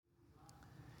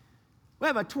We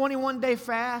have a 21-day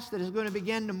fast that is going to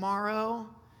begin tomorrow.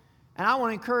 And I want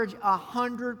to encourage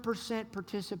 100%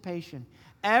 participation.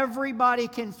 Everybody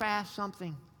can fast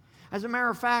something. As a matter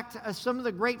of fact, some of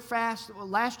the great fasts,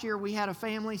 last year we had a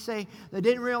family say they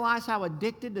didn't realize how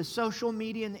addicted to social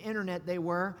media and the internet they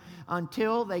were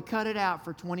until they cut it out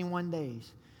for 21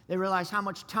 days. They realized how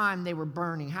much time they were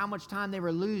burning, how much time they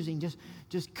were losing,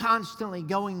 just constantly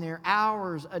going there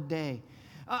hours a day.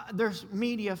 There's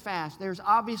media fast. There's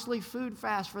obviously food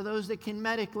fast for those that can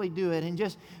medically do it and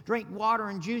just drink water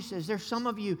and juices. There's some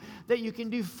of you that you can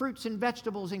do fruits and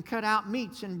vegetables and cut out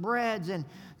meats and breads and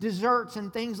desserts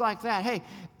and things like that. Hey,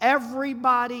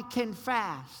 everybody can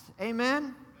fast.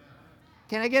 Amen?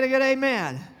 Can I get a good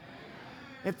amen?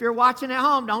 If you're watching at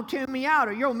home, don't tune me out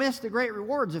or you'll miss the great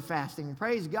rewards of fasting.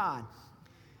 Praise God.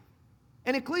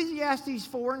 In Ecclesiastes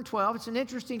 4:12, it's an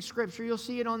interesting scripture. You'll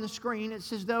see it on the screen. It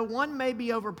says, though one may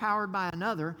be overpowered by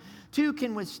another, two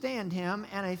can withstand him,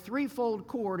 and a threefold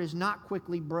cord is not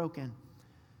quickly broken.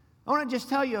 I want to just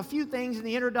tell you a few things in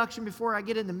the introduction before I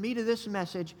get in the meat of this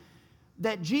message,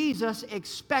 that Jesus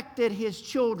expected his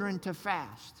children to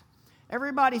fast.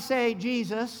 Everybody say,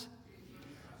 Jesus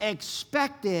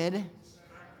expected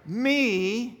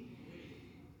me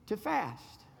to fast.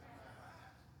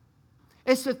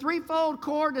 It's the threefold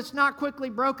cord that's not quickly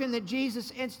broken that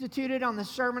Jesus instituted on the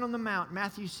Sermon on the Mount.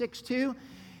 Matthew 6:2,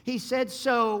 he said,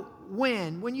 so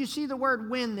when you see the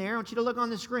word when there, I want you to look on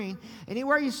the screen.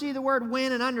 Anywhere you see the word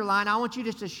when and underline, I want you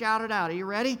just to shout it out. Are you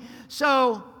ready?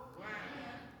 So,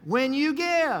 when you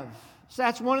give. So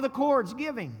that's one of the cords,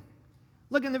 giving.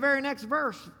 Look in the very next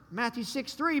verse, Matthew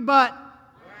 6:3, but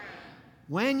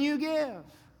when you give.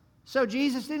 So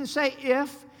Jesus didn't say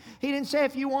if. He didn't say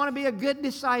if you want to be a good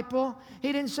disciple.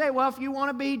 He didn't say, well, if you want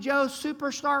to be Joe's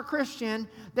superstar Christian,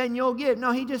 then you'll give.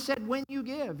 No, he just said, when you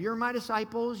give. You're my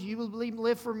disciples. You will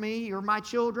live for me. You're my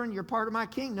children. You're part of my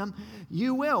kingdom.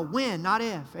 You will. When, not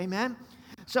if. Amen?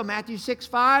 So Matthew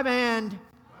 6:5, and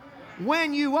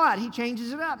when you what? He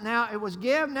changes it up. Now it was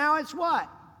give. Now it's what?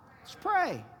 It's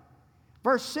pray.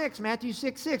 Verse 6, Matthew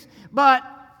 6:6. But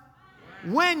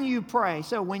when you pray.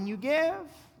 So when you give,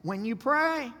 when you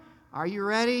pray. Are you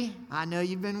ready? I know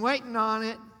you've been waiting on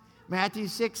it. Matthew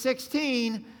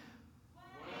 6:16.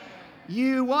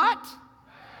 You what?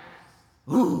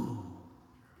 Ooh.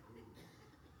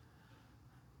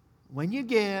 When you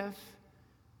give,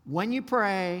 when you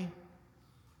pray,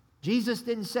 Jesus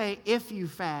didn't say if you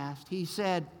fast. He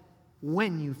said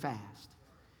when you fast.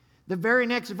 The very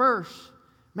next verse,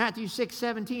 Matthew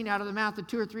 6:17, out of the mouth of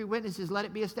two or three witnesses, let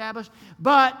it be established.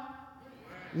 But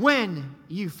when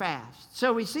you fast.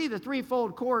 So we see the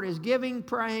threefold cord is giving,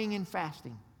 praying, and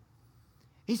fasting.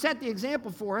 He set the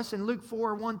example for us in Luke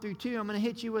 4:1-2. I'm going to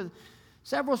hit you with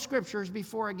several scriptures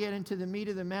before I get into the meat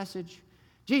of the message.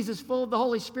 Jesus, full of the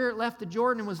Holy Spirit, left the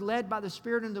Jordan and was led by the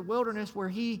Spirit into the wilderness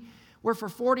where for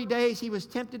 40 days he was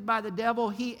tempted by the devil.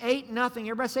 He ate nothing.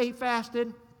 Everybody say he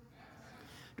fasted.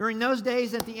 During those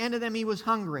days, at the end of them, he was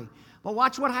hungry. But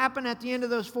watch what happened at the end of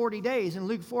those 40 days. In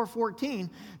Luke 4:14,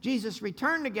 Jesus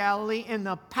returned to Galilee in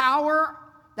the power,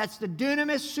 that's the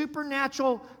dunamis,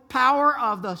 supernatural power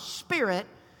of the Spirit,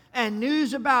 and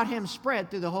news about him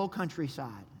spread through the whole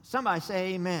countryside. Somebody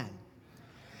say amen.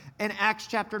 In Acts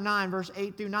chapter 9, verse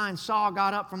 8-9, Saul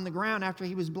got up from the ground after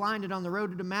he was blinded on the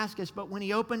road to Damascus, but when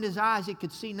he opened his eyes, he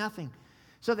could see nothing.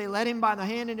 So they led him by the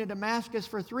hand into Damascus.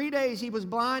 For 3 days he was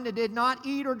blind and did not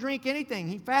eat or drink anything.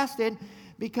 He fasted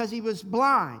because he was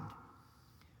blind.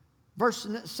 Verse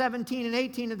 17 and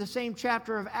 18 of the same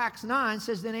chapter of Acts 9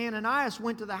 says, then Ananias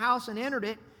went to the house and entered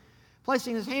it.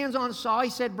 Placing his hands on Saul,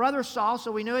 he said, Brother Saul,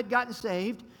 so we knew he'd gotten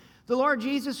saved. The Lord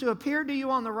Jesus, who appeared to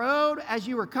you on the road as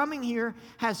you were coming here,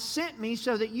 has sent me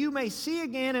so that you may see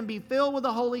again and be filled with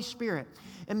the Holy Spirit.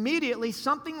 Immediately,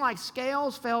 something like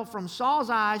scales fell from Saul's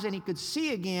eyes and he could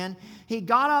see again. He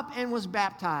got up and was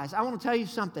baptized. I want to tell you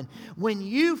something. When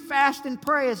you fast and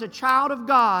pray as a child of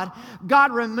God,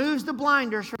 God removes the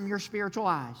blinders from your spiritual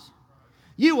eyes.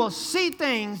 You will see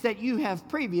things that you have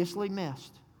previously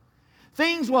missed.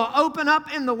 Things will open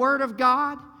up in the Word of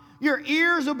God. Your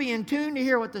ears will be in tune to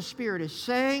hear what the Spirit is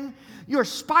saying. Your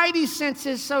spidey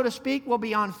senses, so to speak, will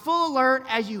be on full alert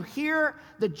as you hear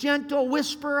the gentle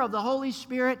whisper of the Holy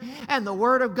Spirit and the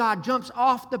Word of God jumps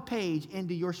off the page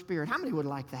into your spirit. How many would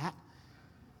like that?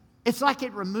 It's like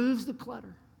it removes the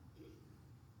clutter.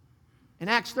 In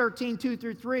Acts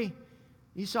 13:2-3,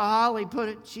 you saw Holly put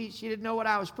it, she didn't know what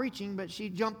I was preaching, but she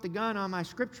jumped the gun on my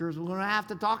scriptures. We're going to have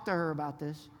to talk to her about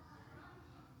this.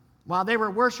 While they were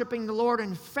worshiping the Lord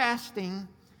and fasting,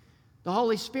 the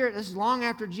Holy Spirit, this is long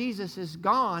after Jesus is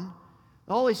gone,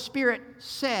 The Holy Spirit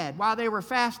said. While they were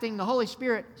fasting, the Holy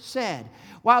Spirit said.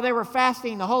 While they were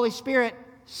fasting, the Holy Spirit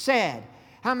said.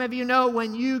 How many of you know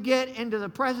when you get into the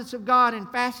presence of God and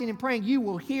fasting and praying, you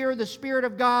will hear the Spirit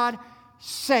of God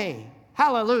say?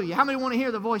 Hallelujah. How many want to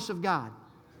hear the voice of God?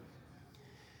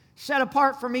 Set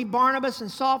apart for me Barnabas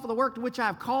and Saul for the work to which I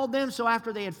have called them. So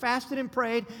after they had fasted and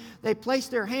prayed, they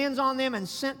placed their hands on them and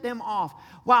sent them off.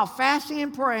 While fasting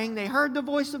and praying, they heard the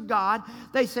voice of God.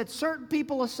 They set certain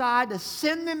people aside to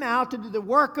send them out to do the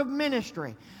work of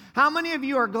ministry. How many of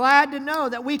you are glad to know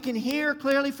that we can hear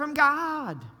clearly from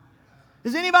God?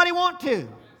 Does anybody want to?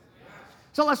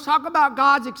 So let's talk about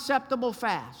God's acceptable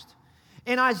fast.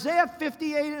 In Isaiah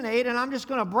 58:8, and I'm just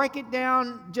going to break it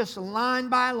down just line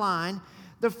by line.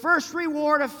 The first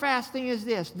reward of fasting is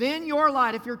this. Then your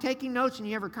light, if you're taking notes and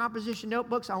you have your composition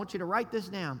notebooks, I want you to write this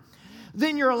down.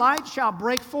 Then your light shall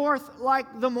break forth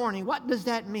like the morning. What does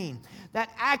that mean? That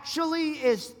actually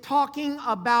is talking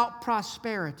about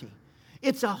prosperity.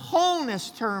 It's a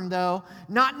wholeness term, though,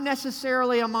 not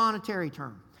necessarily a monetary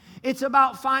term. It's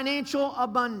about financial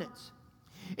abundance.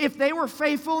 If they were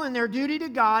faithful in their duty to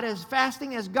God, as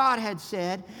fasting as God had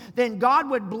said, then God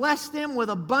would bless them with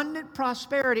abundant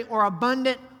prosperity or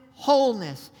abundant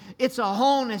wholeness. It's a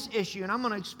wholeness issue, and I'm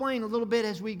going to explain a little bit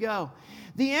as we go.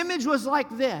 The image was like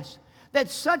this, that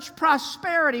such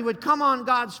prosperity would come on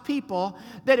God's people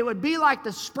that it would be like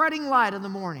the spreading light of the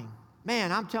morning.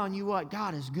 Man, I'm telling you what,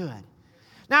 God is good.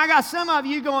 Now, I got some of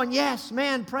you going, yes,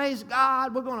 man, praise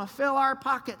God, we're going to fill our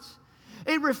pockets.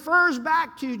 It refers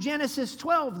back to Genesis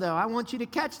 12, though. I want you to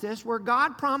catch this, where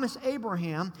God promised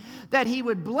Abraham that he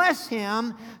would bless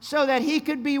him so that he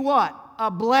could be what?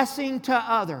 A blessing to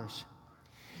others.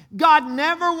 God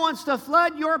never wants to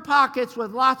flood your pockets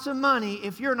with lots of money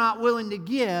if you're not willing to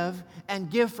give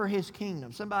and give for His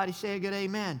kingdom. Somebody say a good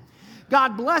amen.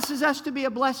 God blesses us to be a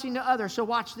blessing to others. So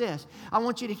watch this. I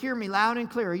want you to hear me loud and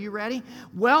clear. Are you ready?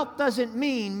 Wealth doesn't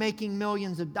mean making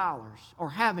millions of dollars or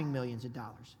having millions of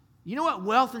dollars. You know what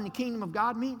wealth in the kingdom of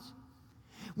God means?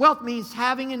 Wealth means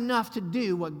having enough to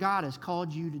do what God has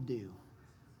called you to do.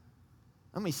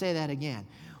 Let me say that again.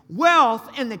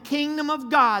 Wealth in the kingdom of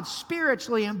God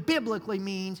spiritually and biblically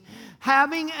means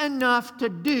having enough to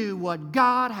do what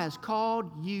God has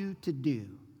called you to do.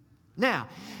 Now,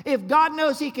 if God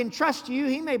knows He can trust you,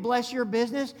 He may bless your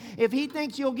business. If He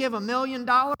thinks you'll give $1 million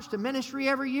to ministry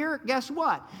every year, guess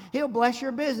what? He'll bless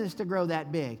your business to grow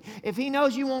that big. If He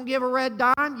knows you won't give a red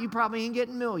dime, you probably ain't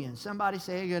getting millions. Somebody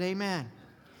say a good amen.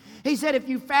 He said if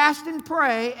you fast and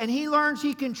pray and He learns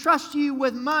He can trust you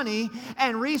with money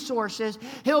and resources,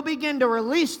 He'll begin to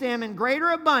release them in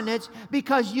greater abundance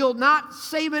because you'll not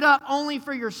save it up only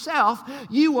for yourself.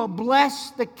 You will bless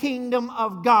the kingdom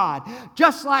of God.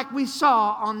 Just like we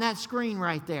saw on that screen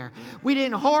right there. We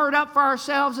didn't hoard up for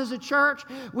ourselves as a church.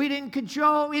 We didn't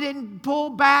control. We didn't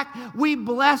pull back. We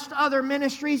blessed other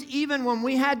ministries even when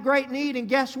we had great need. And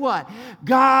guess what?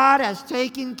 God has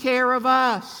taken care of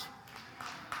us.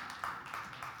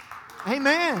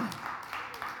 Amen.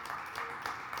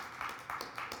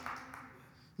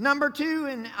 Number 2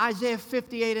 in Isaiah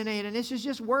 58:8, and this is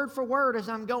just word for word as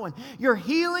I'm going. Your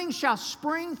healing shall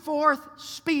spring forth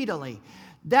speedily.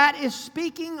 That is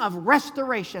speaking of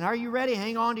restoration. Are you ready?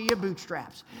 Hang on to your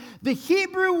bootstraps. The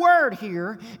Hebrew word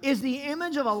here is the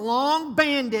image of a long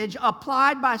bandage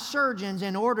applied by surgeons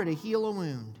in order to heal a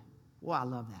wound. Well, I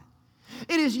love that.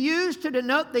 It is used to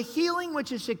denote the healing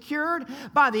which is secured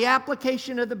by the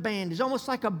application of the bandage. Almost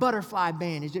like a butterfly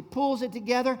bandage. It pulls it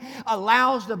together,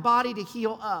 allows the body to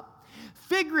heal up.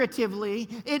 Figuratively,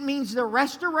 it means the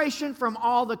restoration from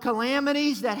all the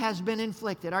calamities that has been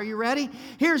inflicted. Are you ready?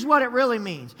 Here's what it really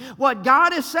means. What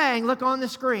God is saying, look on the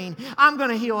screen, I'm going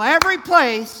to heal every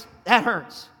place that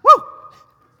hurts. Woo!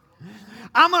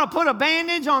 I'm going to put a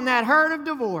bandage on that hurt of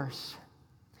divorce.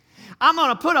 I'm going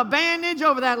to put a bandage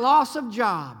over that loss of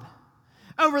job,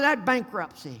 over that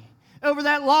bankruptcy, over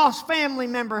that lost family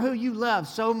member who you love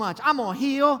so much. I'm going to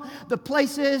heal the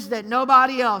places that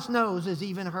nobody else knows is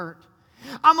even hurt.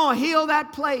 I'm going to heal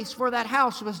that place where that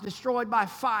house was destroyed by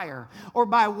fire or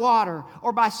by water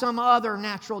or by some other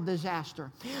natural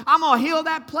disaster. I'm going to heal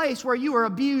that place where you were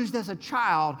abused as a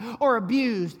child or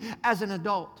abused as an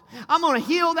adult. I'm going to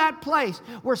heal that place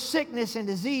where sickness and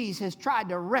disease has tried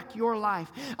to wreck your life.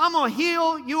 I'm going to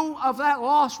heal you of that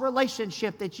lost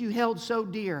relationship that you held so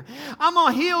dear. I'm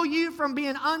going to heal you from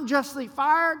being unjustly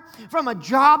fired from a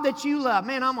job that you love.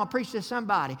 Man, I'm going to preach to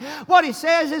somebody. What he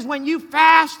says is when you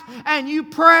fast and you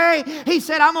pray, He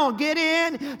said, I'm going to get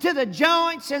in to the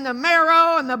joints and the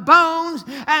marrow and the bones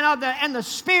and the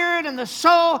spirit and the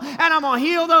soul, and I'm going to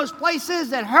heal those places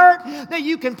that hurt, that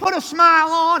you can put a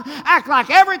smile on, act like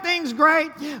everything's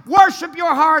great, worship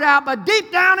your heart out, but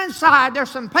deep down inside there's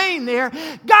some pain there.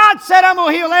 God said, I'm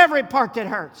going to heal every part that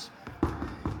hurts.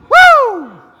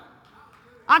 Woo!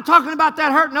 I'm talking about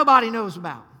that hurt nobody knows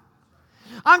about.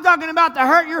 I'm talking about the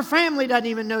hurt your family doesn't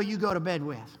even know you go to bed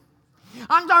with.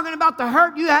 I'm talking about the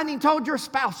hurt you hadn't even told your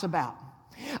spouse about.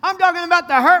 I'm talking about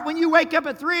the hurt when you wake up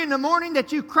at 3 in the morning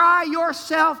that you cry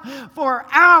yourself for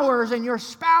hours and your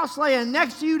spouse laying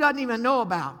next to you doesn't even know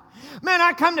about. Man,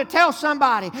 I come to tell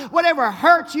somebody, whatever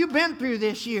hurts you've been through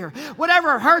this year,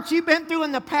 whatever hurts you've been through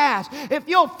in the past, if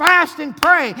you'll fast and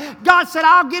pray, God said,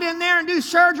 I'll get in there and do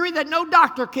surgery that no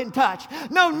doctor can touch,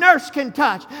 no nurse can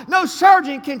touch, no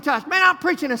surgeon can touch. Man, I'm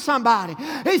preaching to somebody.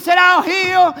 He said, I'll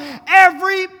heal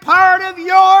every part of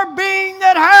your being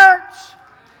that hurts.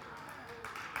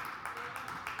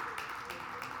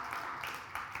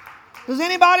 Does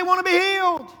anybody want to be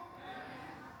healed?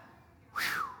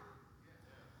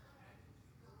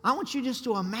 I want you just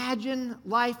to imagine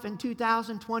life in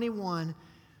 2021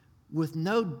 with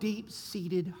no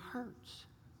deep-seated hurts.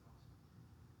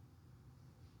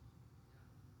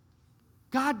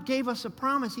 God gave us a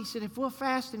promise. He said, if we'll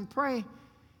fast and pray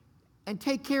and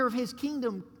take care of His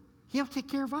kingdom, He'll take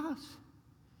care of us.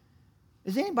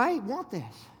 Does anybody want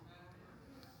this?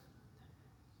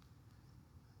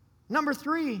 Number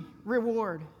 3,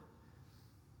 reward.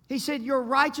 He said, your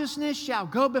righteousness shall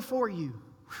go before you.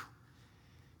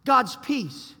 God's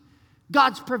peace,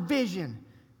 God's provision,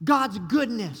 God's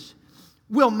goodness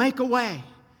will make a way.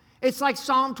 It's like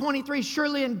Psalm 23,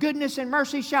 surely in goodness and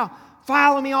mercy shall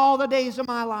follow me all the days of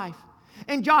my life.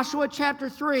 In Joshua chapter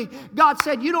 3, God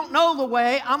said, you don't know the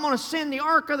way. I'm going to send the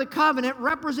Ark of the Covenant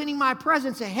representing my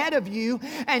presence ahead of you,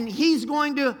 and He's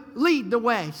going to lead the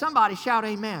way. Somebody shout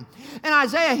amen. In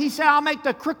Isaiah, He said, I'll make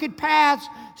the crooked paths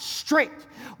straight.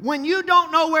 When you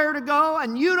don't know where to go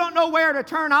and you don't know where to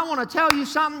turn, I want to tell you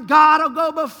something. God will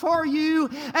go before you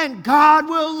and God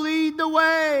will lead the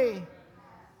way.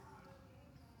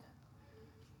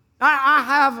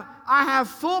 I have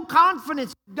full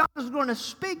confidence God is going to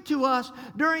speak to us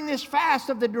during this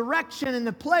fast of the direction and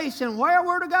the place and where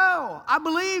we're to go. I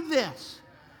believe this.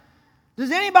 Does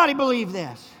anybody believe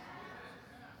this?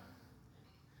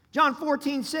 John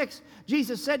 14:6,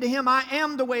 Jesus said to him, I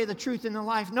am the way, the truth, and the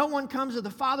life. No one comes to the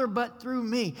Father but through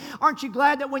me. Aren't you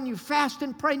glad that when you fast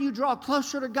and pray and you draw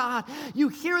closer to God, you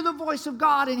hear the voice of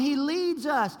God and He leads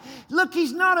us? Look,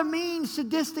 He's not a mean,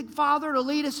 sadistic Father to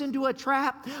lead us into a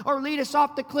trap or lead us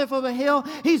off the cliff of a hill.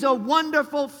 He's a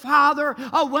wonderful Father,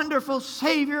 a wonderful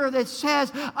Savior that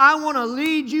says, I want to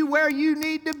lead you where you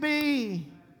need to be.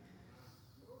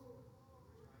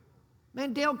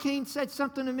 Man, Dale King said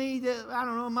something to me that, I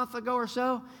don't know, a month ago or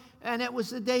so, and it was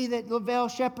the day that Lavelle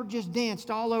Shepherd just danced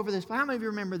all over this place. How many of you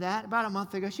remember that? About a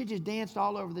month ago, she just danced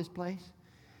all over this place.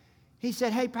 He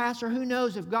said, hey, Pastor, who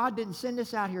knows if God didn't send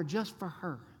us out here just for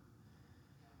her?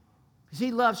 Because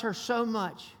He loves her so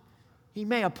much. He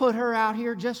may have put her out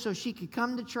here just so she could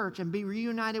come to church and be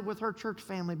reunited with her church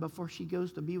family before she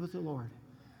goes to be with the Lord.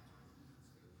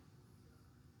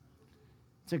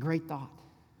 It's a great thought.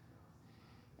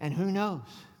 And who knows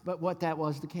but what that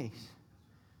was the case.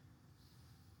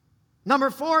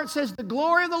 Number 4, it says, the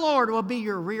glory of the Lord will be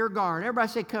your rear guard. Everybody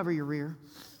say, cover your rear.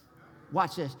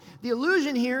 Watch this. The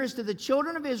allusion here is to the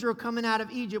children of Israel coming out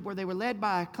of Egypt, where they were led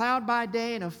by a cloud by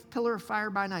day and a pillar of fire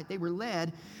by night. They were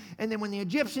led, and then when the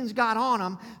Egyptians got on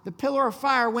them, the pillar of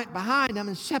fire went behind them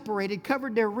and separated,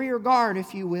 covered their rear guard,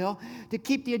 if you will, to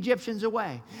keep the Egyptians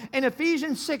away. In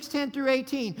Ephesians 6:10 through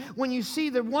 18, when you see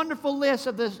the wonderful list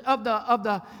of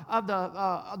the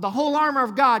whole armor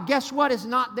of God, guess what is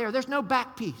not there? There's no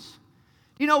back piece.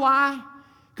 You know why?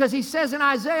 Because He says in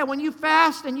Isaiah, when you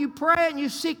fast and you pray and you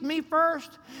seek Me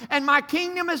first and My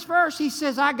kingdom is first, He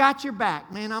says, I got your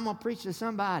back. Man, I'm going to preach to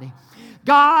somebody.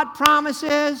 God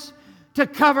promises to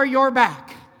cover your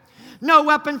back. No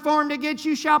weapon formed against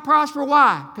you shall prosper.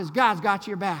 Why? Because God's got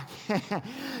your back.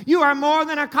 You are more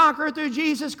than a conqueror through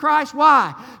Jesus Christ.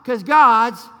 Why? Because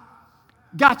God's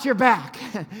got your back.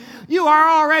 You are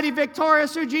already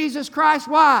victorious through Jesus Christ.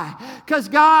 Why? Because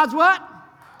God's what?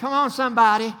 Come on,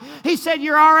 somebody. He said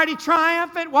you're already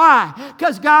triumphant. Why?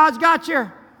 Because God's got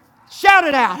your... Shout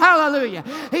it out. Hallelujah.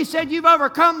 He said you've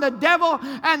overcome the devil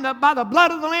and by the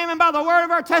blood of the Lamb and by the word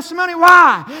of our testimony.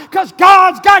 Why? Because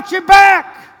God's got your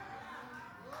back.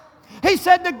 He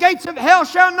said the gates of hell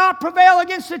shall not prevail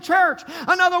against the church.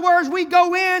 In other words, we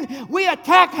go in, we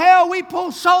attack hell, we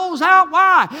pull souls out.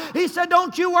 Why? He said,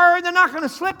 don't you worry, they're not going to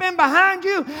slip in behind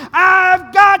you.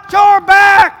 I've got your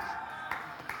back.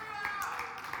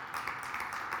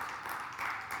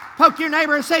 Poke your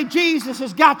neighbor and say, Jesus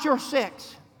has got your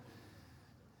six.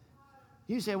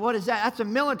 You say, what is that? That's a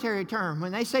military term.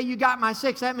 When they say you got my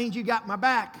six, that means you got my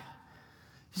back.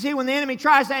 You see, when the enemy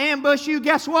tries to ambush you,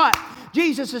 guess what?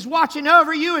 Jesus is watching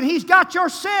over you and He's got your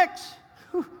six.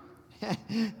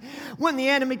 When the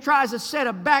enemy tries to set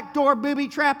a backdoor booby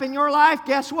trap in your life,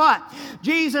 guess what?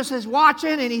 Jesus is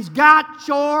watching and He's got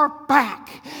your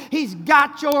back. He's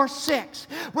got your six.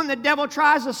 When the devil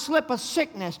tries to slip a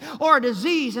sickness or a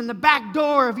disease in the back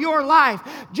door of your life,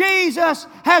 Jesus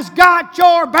has got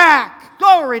your back.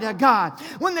 Glory to God.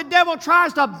 When the devil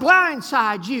tries to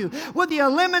blindside you with the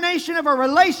elimination of a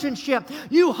relationship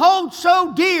you hold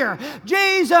so dear,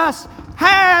 Jesus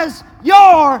has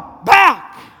your back.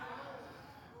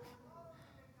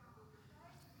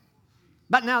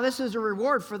 But now this is a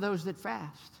reward for those that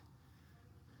fast.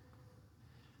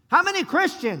 How many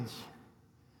Christians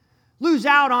lose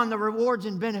out on the rewards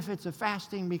and benefits of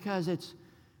fasting because it's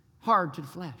hard to the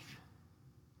flesh?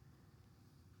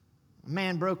 A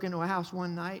man broke into a house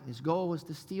one night, and his goal was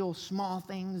to steal small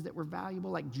things that were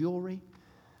valuable, like jewelry.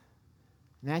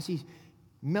 And as he's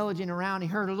millaging around, he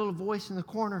heard a little voice in the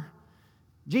corner,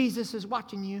 Jesus is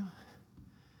watching you.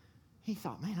 He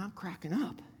thought, man, I'm cracking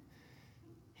up.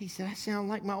 He said, I sound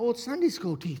like my old Sunday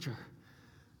school teacher.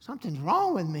 Something's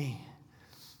wrong with me.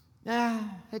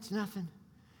 It's nothing.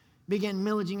 Began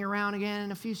millaging around again,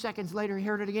 and a few seconds later he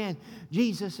heard it again.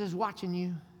 Jesus is watching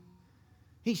you.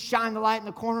 He shined the light in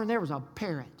the corner, and there was a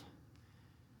parrot.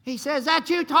 He says, that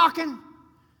you talking?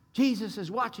 Jesus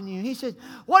is watching you. He said,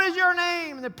 what is your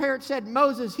name? And the parrot said,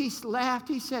 Moses. He laughed.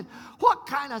 He said, what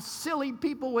kind of silly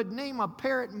people would name a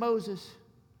parrot Moses?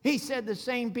 He said, the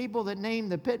same people that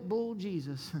named the pit bull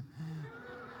Jesus.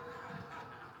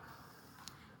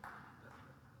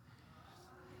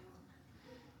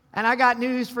 And I got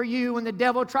news for you. When the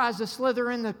devil tries to slither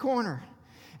in the corner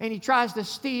and he tries to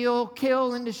steal,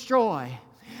 kill, and destroy,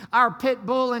 our pit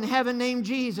bull in heaven named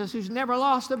Jesus, who's never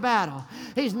lost a battle,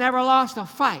 He's never lost a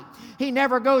fight, He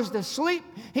never goes to sleep,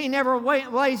 He never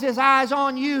lays His eyes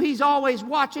on you. He's always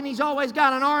watching. He's always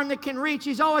got an arm that can reach.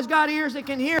 He's always got ears that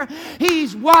can hear.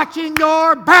 He's watching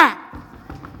your back.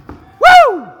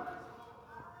 Woo!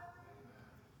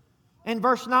 In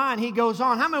verse 9, he goes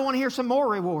on. How many want to hear some more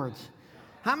rewards?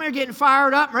 How many are getting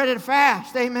fired up and ready to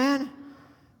fast? Amen.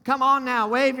 Come on now.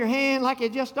 Wave your hand like you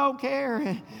just don't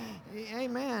care.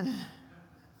 Amen.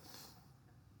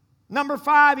 Number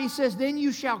 5, he says, then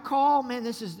you shall call. Man,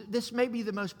 this may be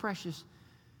the most precious.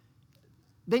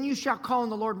 Then you shall call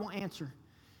and the Lord will answer.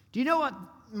 Do you know what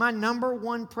my number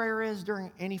one prayer is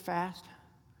during any fast?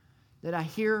 That I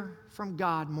hear from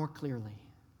God more clearly.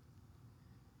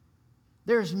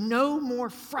 There's no more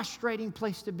frustrating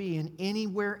place to be in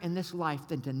anywhere in this life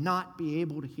than to not be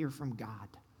able to hear from God.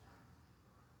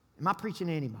 Am I preaching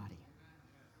to anybody?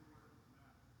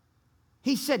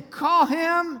 He said, call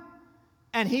Him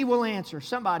and He will answer.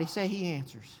 Somebody say He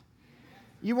answers.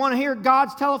 You want to hear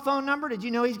God's telephone number? Did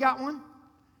you know He's got one?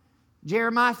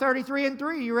 Jeremiah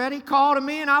 33:3. You ready? Call to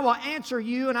me and I will answer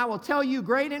you and I will tell you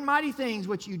great and mighty things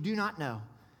which you do not know.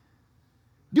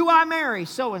 Do I marry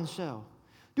so-and-so?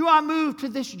 Do I move to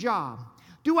this job?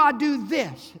 Do I do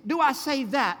this? Do I say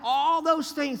that? All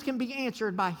those things can be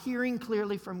answered by hearing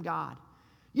clearly from God.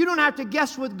 You don't have to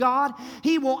guess with God.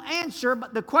 He will answer,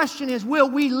 but the question is, will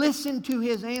we listen to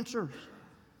His answers?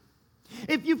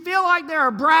 If you feel like there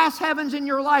are brass heavens in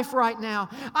your life right now,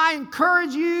 I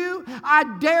encourage you,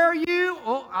 I dare you,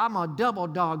 I'm a double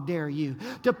dog dare you,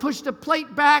 to push the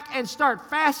plate back and start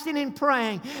fasting and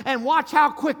praying and watch how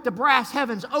quick the brass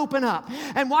heavens open up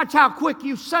and watch how quick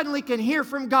you suddenly can hear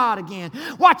from God again.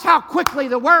 Watch how quickly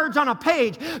the words on a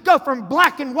page go from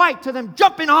black and white to them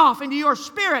jumping off into your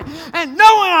spirit and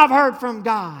knowing I've heard from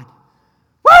God.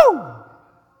 Woo!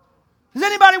 Does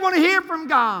anybody want to hear from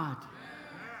God?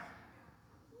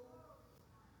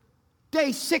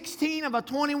 Day 16 of a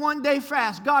 21-day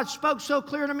fast. God spoke so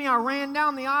clear to me, I ran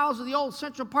down the aisles of the old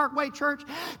Central Parkway Church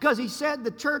because He said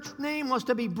the church name was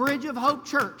to be Bridge of Hope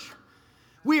Church.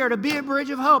 We are to be a Bridge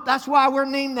of Hope. That's why we're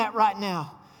named that right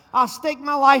now. I'll stake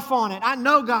my life on it. I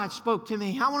know God spoke to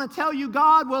me. I want to tell you,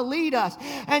 God will lead us.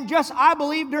 And I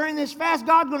believe during this fast,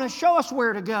 God's going to show us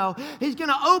where to go. He's going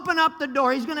to open up the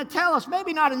door. He's going to tell us,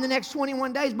 maybe not in the next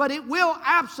 21 days, but it will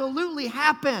absolutely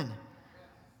happen.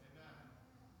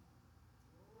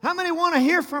 How many want to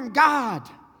hear from God?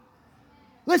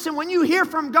 Listen, when you hear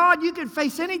from God, you can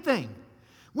face anything.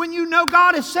 When you know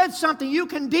God has said something, you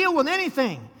can deal with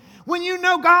anything. When you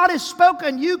know God has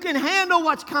spoken, you can handle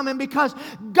what's coming because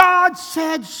God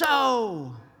said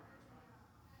so.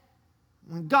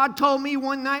 When God told me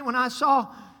one night when I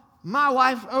saw my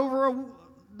wife over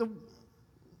the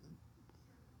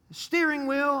steering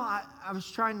wheel, I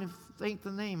was trying to think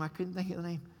the name. I couldn't think of the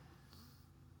name.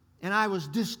 And I was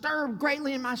disturbed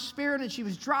greatly in my spirit, and she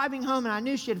was driving home, and I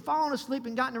knew she had fallen asleep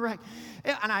and gotten a wreck.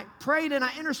 And I prayed and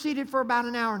I interceded for about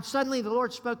an hour, and suddenly the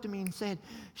Lord spoke to me and said,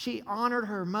 she honored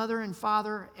her mother and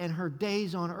father, and her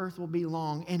days on earth will be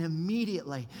long. And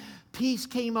immediately, peace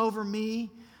came over me.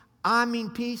 I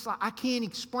mean peace. I can't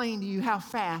explain to you how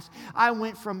fast I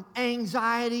went from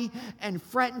anxiety and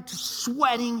fretting to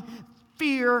sweating,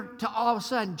 fear, to all of a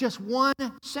sudden, just one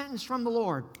sentence from the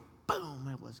Lord. Boom,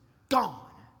 it was gone.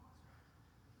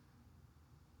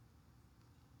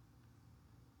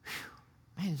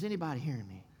 Man, is anybody hearing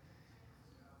me?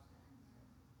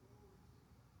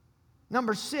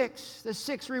 Number 6, the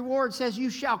 6th reward says, you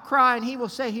shall cry and he will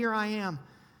say, here I am.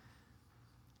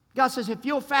 God says, if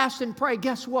you'll fast and pray,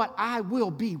 guess what? I will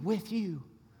be with you.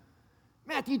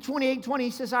 Matthew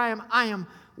 28:20 says, I am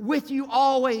with you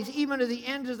always, even to the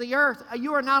ends of the earth.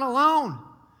 You are not alone.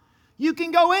 You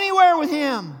can go anywhere with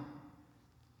him.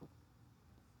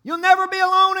 You'll never be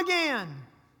alone again.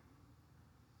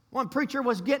 One preacher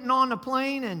was getting on the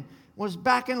plane and was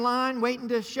back in line waiting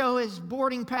to show his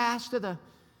boarding pass to the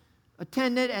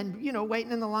attendant and,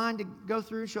 waiting in the line to go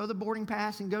through, show the boarding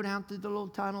pass and go down through the little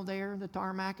tunnel there, the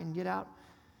tarmac, and get out.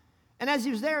 And as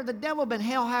he was there, the devil had been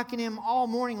hell-hacking him all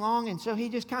morning long, and so he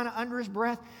just kind of under his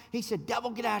breath, he said, devil,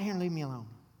 get out here and leave me alone.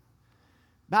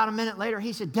 About a minute later,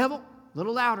 he said, devil, a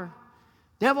little louder,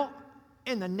 devil,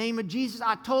 in the name of Jesus,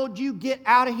 I told you, get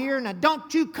out of here. Now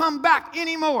don't you come back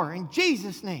anymore. In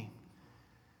Jesus' name.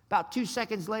 About 2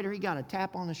 seconds later, he got a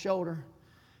tap on the shoulder.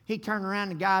 He turned around.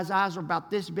 The guy's eyes were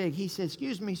about this big. He said,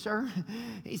 excuse me, sir.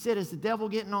 He said, is the devil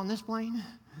getting on this plane?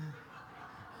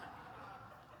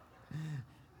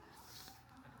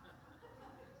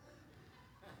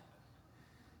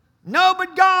 No,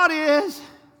 but God is.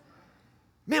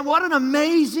 Man, what an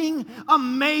amazing,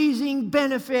 amazing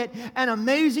benefit, an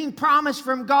amazing promise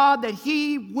from God that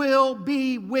He will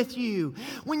be with you.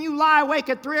 When you lie awake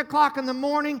at 3 o'clock in the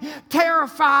morning,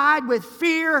 terrified with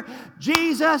fear,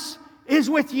 Jesus is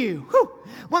with you. Whew.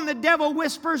 When the devil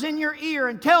whispers in your ear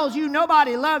and tells you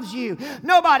nobody loves you,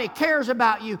 nobody cares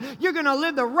about you, you're going to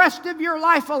live the rest of your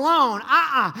life alone.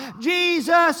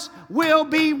 Jesus will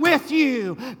be with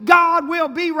you. God will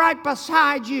be right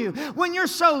beside you. When you're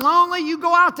so lonely you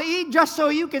go out to eat just so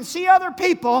you can see other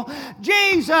people,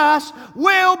 Jesus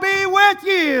will be with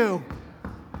you.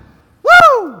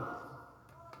 Woo!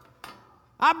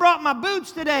 I brought my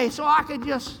boots today so I could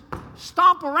just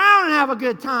stomp around and have a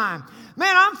good time.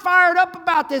 Man, I'm fired up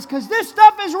about this because this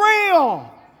stuff is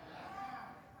real.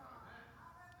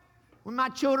 When my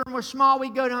children were small,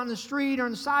 we'd go down the street or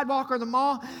on the sidewalk or the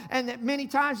mall, and that many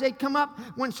times they'd come up,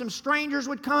 when some strangers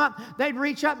would come up, they'd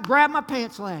reach up and grab my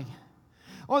pants leg,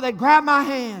 or they'd grab my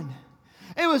hand.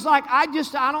 It was like, I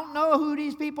don't know who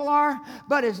these people are,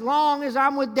 but as long as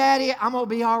I'm with Daddy, I'm going to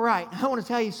be all right. I want to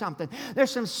tell you something.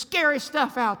 There's some scary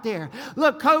stuff out there.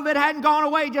 Look, COVID hadn't gone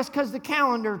away just because the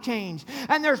calendar changed.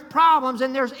 And there's problems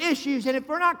and there's issues. And if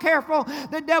we're not careful,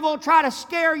 the devil will try to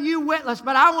scare you witless.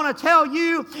 But I want to tell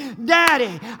you,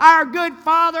 Daddy, our good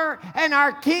Father and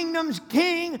our kingdom's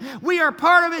King, we are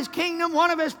part of His kingdom.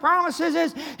 One of His promises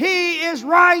is He is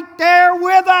right there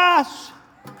with us.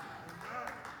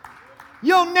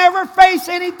 You'll never face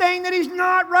anything that He's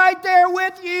not right there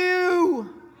with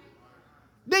you.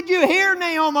 Did you hear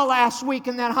Naomi last week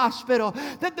in that hospital?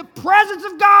 That the presence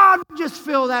of God would just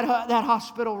fill that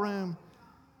hospital room.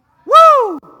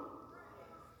 Woo!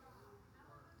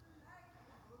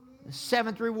 The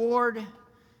 7th reward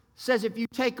says if you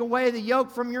take away the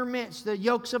yoke from your midst, the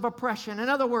yokes of oppression. In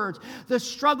other words, the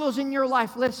struggles in your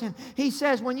life. Listen, he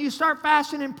says when you start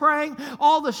fasting and praying,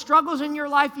 all the struggles in your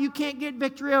life you can't get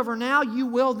victory over now, you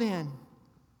will then.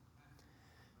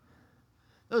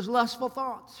 Those lustful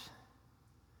thoughts,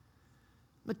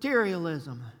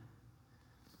 materialism,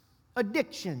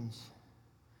 addictions,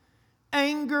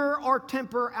 anger or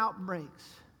temper outbreaks,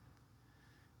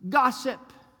 gossip,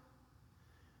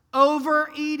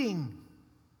 overeating,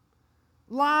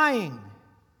 lying.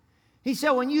 He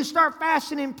said, when you start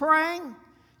fasting and praying,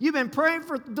 you've been praying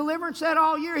for deliverance that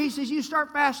all year. He says, you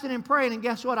start fasting and praying, and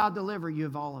guess what? I'll deliver you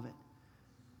of all of it.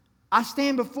 I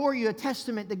stand before you a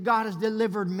testament that God has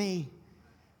delivered me.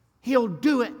 He'll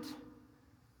do it.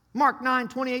 Mark 9,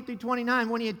 28 through 29,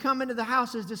 when he had come into the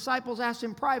house, his disciples asked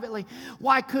him privately,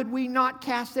 why could we not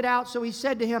cast it out? So he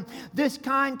said to him, this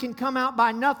kind can come out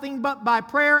by nothing but by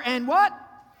prayer and what?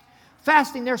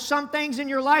 Fasting. There's some things in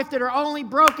your life that are only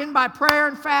broken by prayer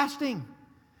and fasting.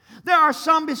 There are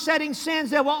some besetting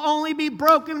sins that will only be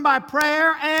broken by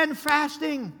prayer and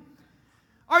fasting.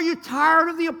 Are you tired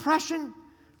of the oppression?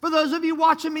 For those of you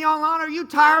watching me online, are you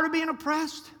tired of being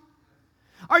oppressed?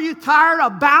 Are you tired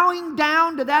of bowing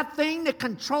down to that thing that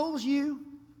controls you?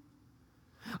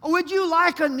 Or would you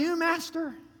like a new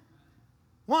master?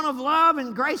 One of love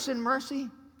and grace and mercy?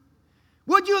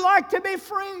 Would you like to be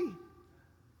free?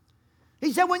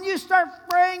 He said, when you start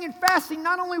praying and fasting,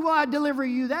 not only will I deliver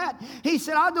you that, he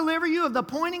said, I'll deliver you of the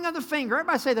pointing of the finger.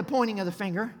 Everybody say the pointing of the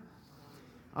finger.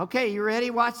 Okay, you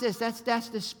ready? Watch this. That's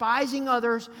despising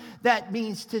others. That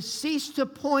means to cease to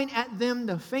point at them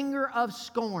the finger of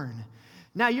scorn.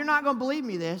 Now, you're not going to believe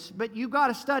me this, but you've got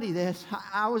to study this.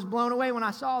 I was blown away when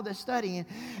I saw this study. And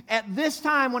at this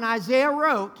time when Isaiah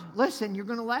wrote, listen, you're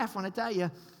going to laugh when I tell you,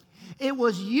 it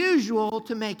was usual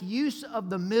to make use of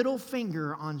the middle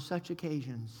finger on such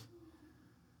occasions.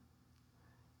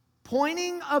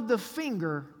 Pointing of the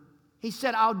finger, he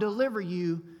said, I'll deliver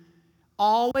you,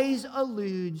 always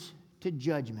alludes to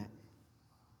judgment.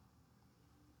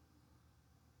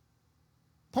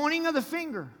 Pointing of the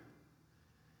finger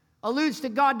alludes to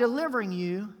God delivering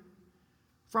you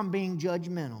from being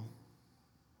judgmental.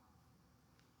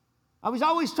 I was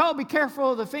always told, be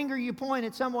careful of the finger you point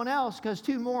at someone else because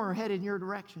two more are headed in your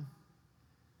direction.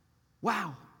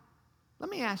 Wow. Let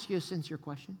me ask you a sincere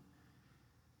question.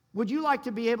 Would you like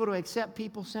to be able to accept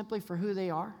people simply for who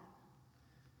they are?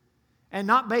 And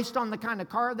not based on the kind of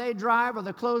car they drive or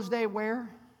the clothes they wear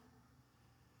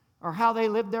or how they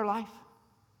live their life?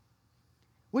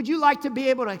 Would you like to be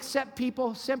able to accept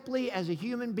people simply as a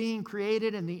human being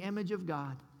created in the image of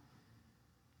God?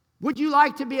 Would you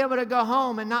like to be able to go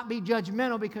home and not be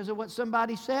judgmental because of what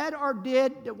somebody said or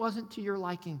did that wasn't to your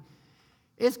liking?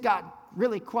 It's got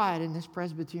really quiet in this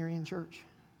Presbyterian church.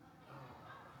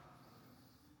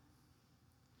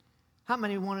 How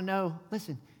many want to know,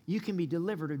 listen, you can be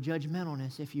delivered of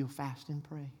judgmentalness if you fast and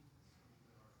pray.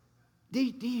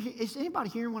 Is anybody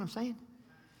hearing what I'm saying?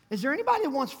 Is there anybody that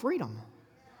wants freedom?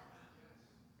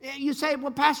 You say,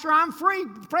 well, Pastor, I'm free.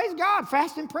 Praise God.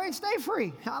 Fast and pray and stay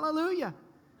free. Hallelujah.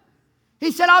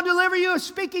 He said, I'll deliver you of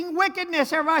speaking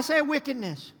wickedness. Everybody say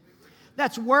wickedness.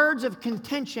 That's words of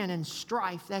contention and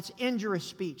strife. That's injurious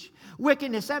speech.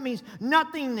 Wickedness, that means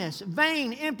nothingness,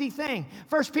 vain, empty thing.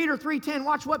 1 Peter 3:10,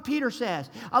 watch what Peter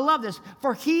says. I love this.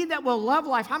 For he that will love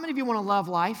life. How many of you want to love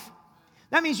life?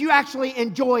 That means you actually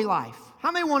enjoy life.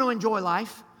 How many want to enjoy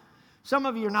life? Some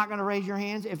of you are not going to raise your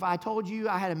hands if I told you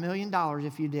I had $1 million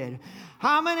if you did.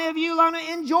 How many of you want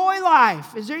to enjoy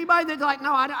life? Is there anybody that's like,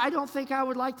 no, I don't think I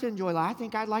would like to enjoy life. I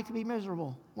think I'd like to be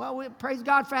miserable. Well, praise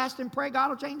God, fast and pray. God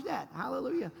will change that.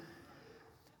 Hallelujah.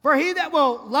 For he that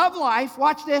will love life,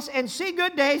 watch this, and see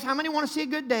good days. How many want to see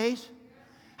good days?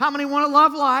 How many want to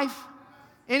love life?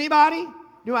 Anybody?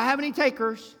 Do I have any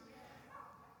takers?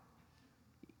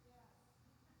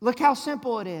 Look how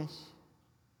simple it is.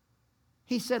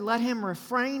 He said, let him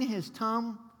refrain his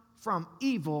tongue from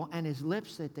evil and his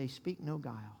lips that they speak no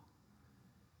guile.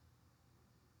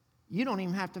 You don't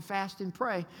even have to fast and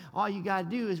pray. All you got to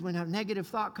do is when a negative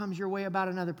thought comes your way about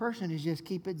another person is just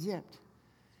keep it zipped.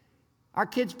 Our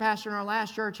kids pastor in our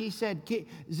last church, he said,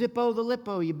 zippo the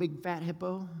lippo, you big fat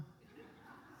hippo.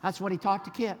 That's what he taught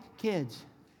to kids.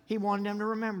 He wanted them to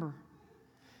remember.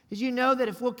 Did you know that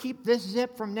if we'll keep this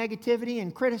zip from negativity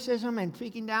and criticism and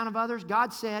speaking down of others,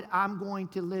 God said, I'm going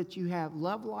to let you have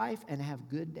love life and have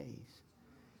good days.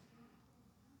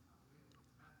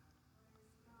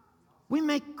 We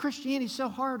make Christianity so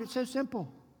hard, it's so simple.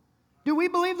 Do we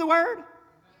believe the word?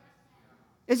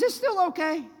 Is this still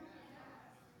okay?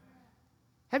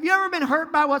 Have you ever been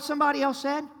hurt by what somebody else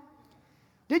said?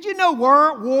 Did you know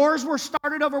wars were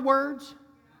started over words?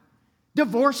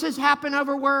 Divorces happen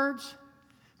over words.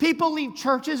 People leave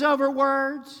churches over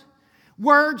words.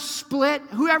 Words split.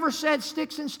 Whoever said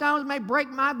sticks and stones may break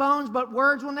my bones, but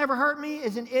words will never hurt me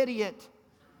is an idiot.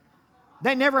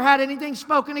 They never had anything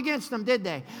spoken against them, did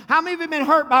they? How many of you have been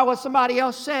hurt by what somebody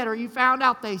else said or you found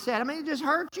out they said? I mean, it just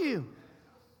hurt you.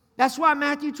 That's why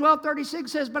Matthew 12:36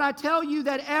 says, but I tell you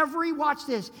that every, watch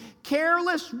this,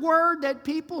 careless word that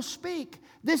people speak,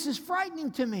 this is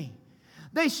frightening to me.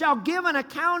 They shall give an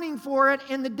accounting for it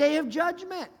in the day of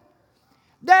judgment.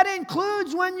 That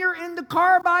includes when you're in the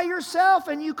car by yourself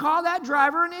and you call that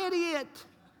driver an idiot.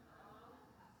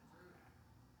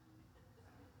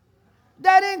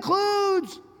 That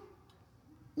includes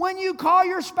When you call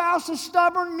your spouse a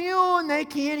stubborn mule and they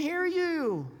can't hear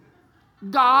you.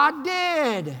 God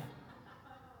did.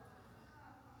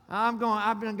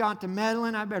 I've been gone to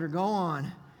meddling. I better go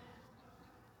on.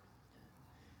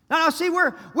 No, see,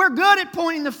 we're good at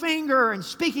pointing the finger and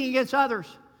speaking against others.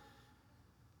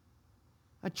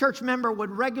 A church member would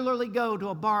regularly go to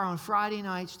a bar on Friday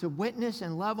nights to witness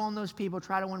and love on those people,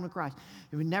 try to win them to Christ.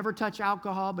 He would never touch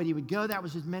alcohol, but he would go. That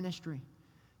was his ministry.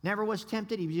 Never was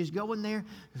tempted. He would just go in there,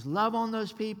 just love on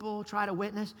those people, try to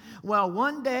witness. Well,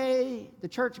 one day, the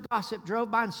church gossip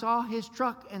drove by and saw his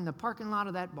truck in the parking lot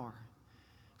of that bar.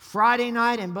 Friday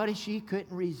night, and buddy, she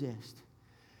couldn't resist.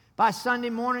 By Sunday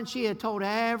morning, she had told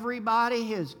everybody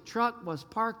his truck was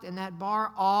parked in that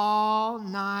bar all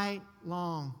night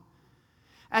long.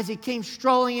 As he came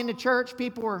strolling into church,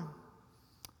 people were,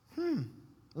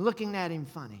 looking at him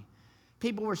funny.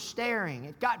 People were staring.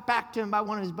 It got back to him by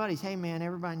one of his buddies. Hey, man,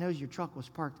 everybody knows your truck was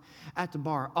parked at the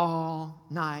bar all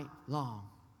night long.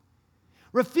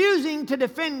 Refusing to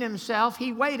defend himself,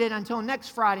 he waited until next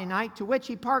Friday night, to which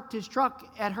he parked his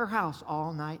truck at her house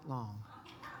all night long.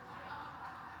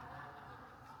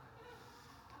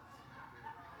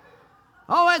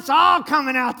 Oh, it's all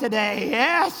coming out today,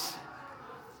 yes?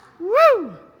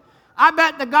 Woo! I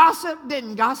bet the gossip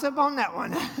didn't gossip on that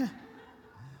one.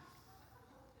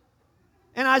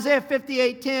 In Isaiah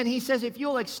 58:10, he says, if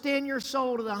you'll extend your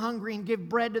soul to the hungry and give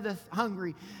bread to the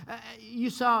hungry. You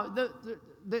saw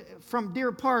from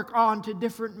Deer Park on to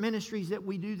different ministries that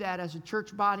we do that as a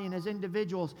church body and as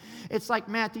individuals. It's like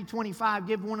Matthew 25,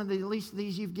 give one of the least of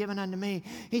these you've given unto me.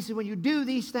 He said, when you do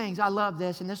these things, I love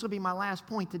this, and this will be my last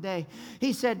point today.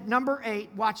 He said, number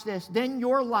 8, watch this, then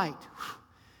your light,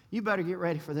 you better get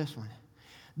ready for this one.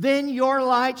 Then your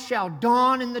light shall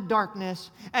dawn in the darkness,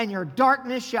 and your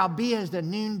darkness shall be as the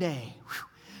noonday.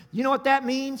 You know what that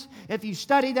means? If you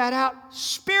study that out,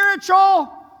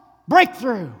 spiritual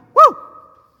breakthrough. Woo!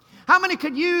 How many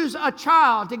could use a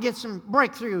child to get some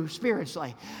breakthrough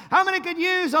spiritually? How many could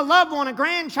use a loved one, a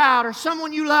grandchild, or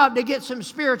someone you love to get some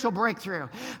spiritual breakthrough?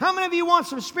 How many of you want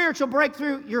some spiritual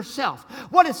breakthrough yourself?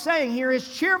 What it's saying here is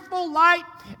cheerful light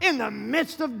in the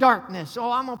midst of darkness. Oh,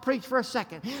 I'm going to preach for a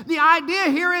second. The idea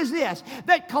here is this,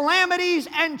 that calamities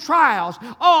and trials,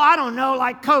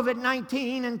 like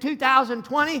COVID-19 in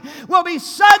 2020, will be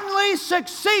suddenly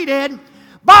succeeded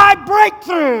by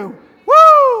breakthrough.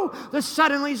 Woo! The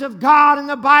suddenlies of God in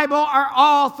the Bible are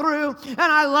all through, and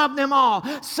I love them all.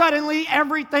 Suddenly,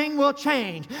 everything will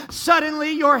change.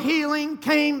 Suddenly, your healing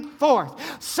came forth.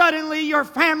 Suddenly, your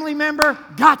family member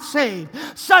got saved.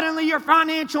 Suddenly, your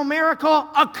financial miracle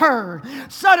occurred.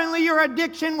 Suddenly, your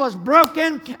addiction was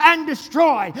broken and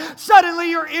destroyed. Suddenly,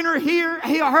 your inner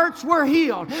hurts were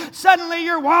healed. Suddenly,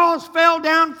 your walls fell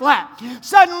down flat.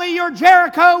 Suddenly, your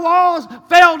Jericho walls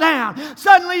fell down.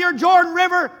 Suddenly, your Jordan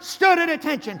River stood at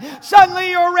attention. Suddenly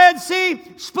your Red Sea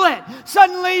split.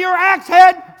 Suddenly your axe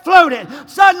head floated.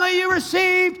 Suddenly you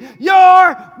received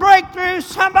your breakthrough.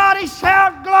 Somebody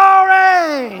shout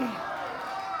glory.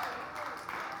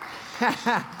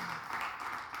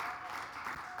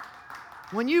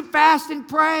 When you fast and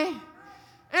pray,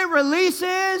 it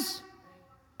releases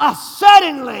a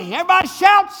suddenly. Everybody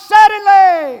shout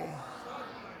suddenly.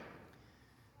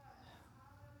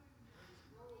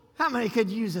 How many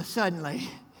could use a suddenly?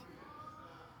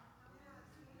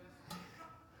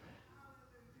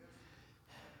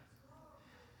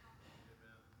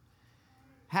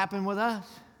 Happened with us.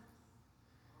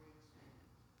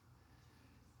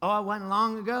 Oh, it wasn't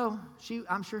long ago.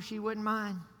 I'm sure she wouldn't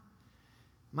mind.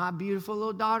 My beautiful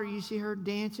little daughter, you see her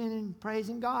dancing and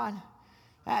praising God.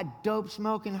 That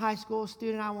dope-smoking high school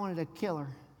student, I wanted to kill her.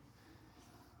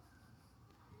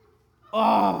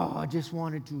 Oh, I just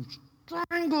wanted to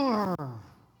strangle her.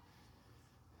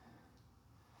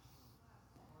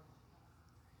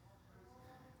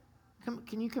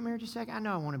 Can you come here just a second? I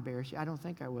know I won't embarrass you. I don't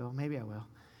think I will. Maybe I will.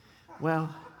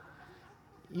 Well,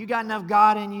 you got enough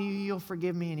God in you, you'll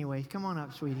forgive me anyway. Come on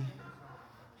up, sweetie.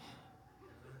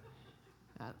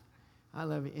 I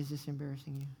love you. Is this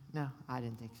embarrassing you? No, I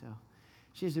didn't think so.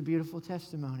 She has a beautiful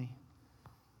testimony.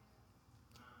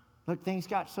 Look, things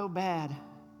got so bad.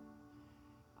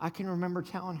 I can remember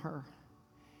telling her,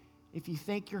 if you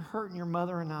think you're hurting your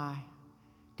mother and I,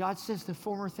 God says the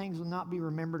former things will not be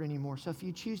remembered anymore. So if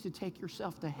you choose to take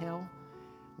yourself to hell,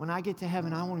 when I get to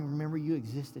heaven, I won't even remember you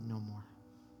existed no more.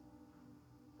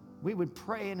 We would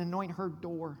pray and anoint her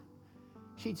door.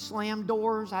 She'd slam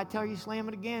doors. I'd tell her, you slam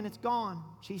it again, it's gone.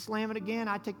 She'd slam it again.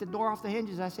 I'd take the door off the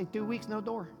hinges. I'd say, 2 weeks, no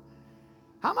door.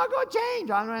 How am I going to change?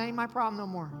 It ain't my problem no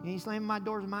more. You ain't slamming my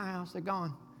doors in my house. They're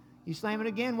gone. You slam it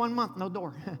again, 1 month, no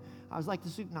door. I was like the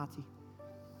soup Nazi.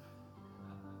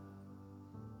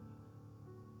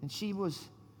 And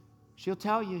she'll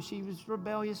tell you she was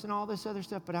rebellious and all this other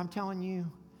stuff, but I'm telling you,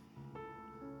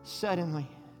 suddenly,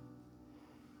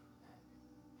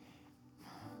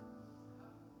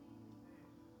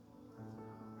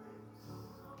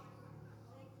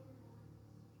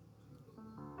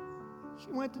 she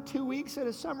went to 2 weeks at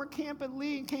a summer camp at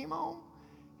Lee and came home.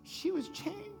 She was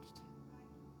changed.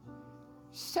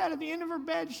 She sat at the end of her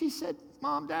bed. She said,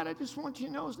 Mom, Dad, I just want you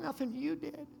to know it's nothing you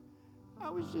did. I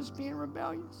was just being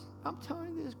rebellious. I'm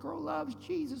telling you, this girl loves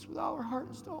Jesus with all her heart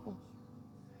and soul.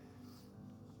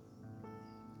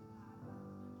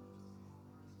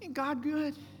 Ain't God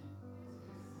good?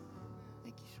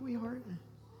 Thank you, sweetheart.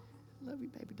 I love you,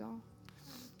 baby doll.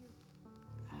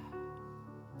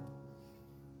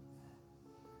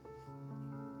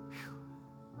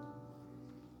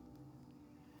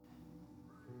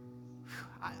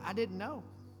 I didn't know.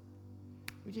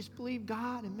 We just believed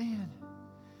God, and man.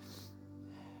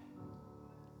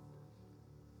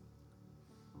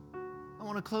 I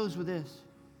want to close with this.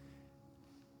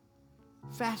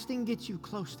 Fasting gets you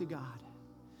close to God.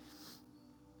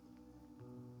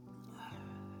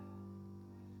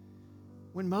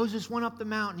 When Moses went up the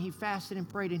mountain, he fasted and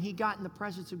prayed, and he got in the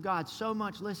presence of God so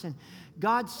much. Listen,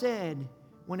 God said,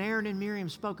 when Aaron and Miriam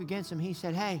spoke against him, he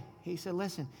said, hey, he said,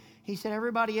 listen. He said,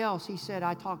 everybody else, he said,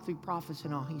 I talked through prophets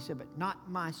and all. He said, but not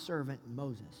my servant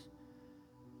Moses.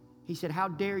 He said, how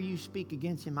dare you speak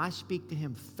against him? I speak to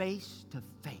him face to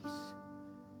face.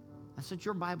 That's what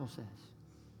your Bible says.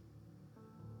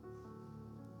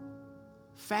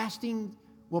 Fasting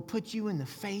will put you in the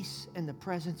face and the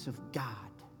presence of God.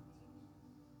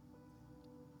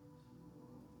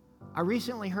 I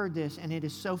recently heard this, and it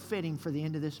is so fitting for the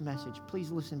end of this message. Please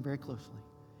listen very closely.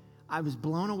 I was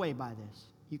blown away by this.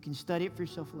 You can study it for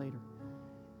yourself later.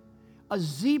 A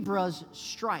zebra's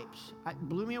stripes, it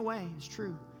blew me away, it's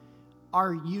true,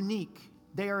 are unique.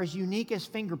 They are as unique as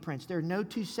fingerprints. There are no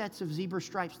two sets of zebra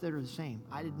stripes that are the same.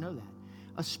 I didn't know that.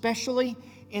 Especially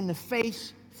in the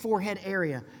face, forehead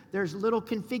area. There's little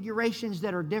configurations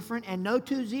that are different, and no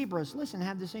two zebras, listen,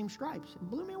 have the same stripes. It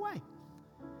blew me away.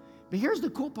 But here's the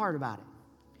cool part about it.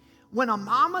 When a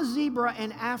mama zebra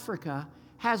in Africa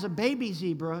has a baby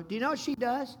zebra, do you know what she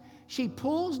does? She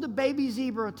pulls the baby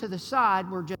zebra to the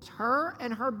side where just her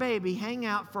and her baby hang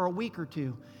out for a week or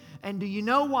two. And do you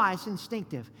know why? It's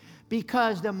instinctive.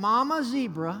 Because the mama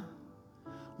zebra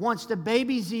wants the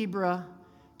baby zebra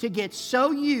to get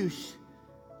so used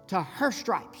to her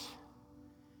stripes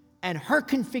and her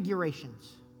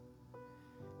configurations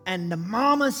and the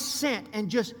mama's scent and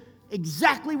just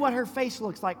exactly what her face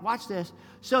looks like. Watch this.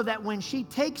 So that when she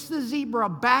takes the zebra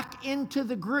back into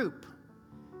the group,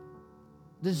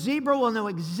 the zebra will know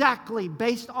exactly,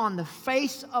 based on the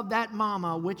face of that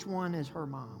mama, which one is her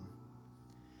mom.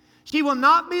 She will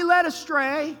not be led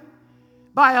astray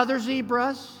by other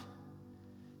zebras.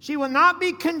 She will not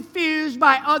be confused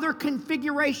by other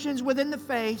configurations within the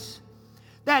face.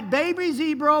 That baby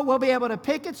zebra will be able to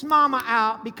pick its mama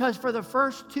out because for the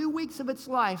first 2 weeks of its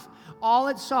life, all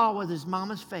it saw was its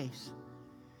mama's face.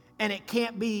 And it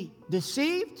can't be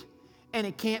deceived and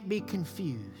it can't be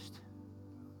confused.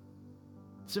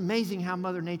 It's amazing how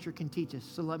Mother Nature can teach us.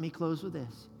 So let me close with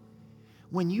this.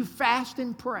 When you fast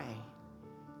and pray,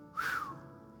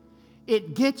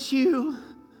 it gets you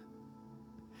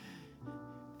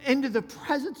into the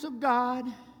presence of God,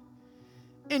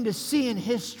 into seeing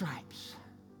His stripes,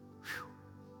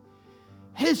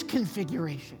 His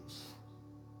configurations,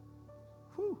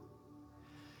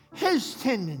 His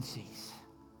tendencies,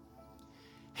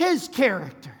 His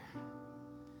character,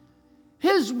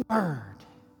 His word,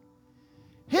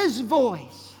 His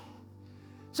voice,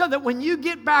 so that when you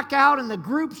get back out in the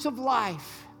groups of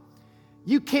life,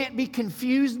 you can't be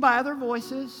confused by other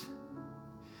voices.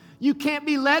 You can't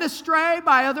be led astray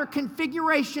by other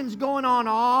configurations going on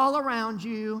all around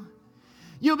you.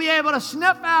 You'll be able to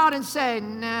sniff out and say,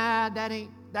 nah, that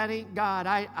ain't God.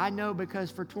 I know because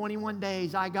for 21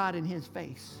 days I got in His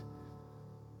face.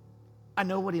 I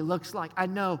know what He looks like. I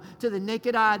know to the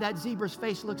naked eye that zebra's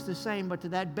face looks the same, but to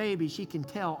that baby she can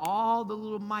tell all the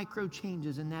little micro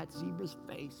changes in that zebra's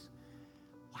face.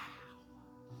 Wow.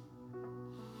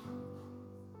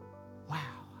 Wow.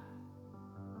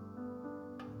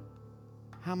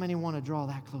 How many want to draw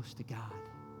that close to God?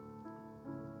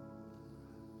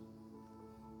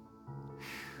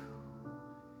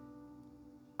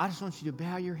 I just want you to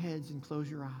bow your heads and close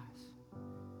your eyes.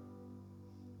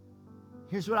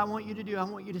 Here's what I want you to do. I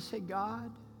want you to say,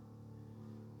 God,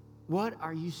 what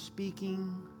are you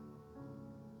speaking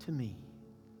to me?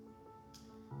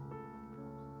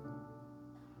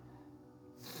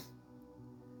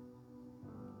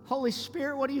 Holy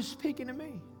Spirit, what are you speaking to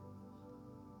me?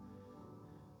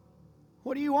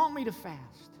 What do you want me to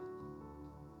fast?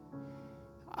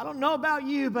 I don't know about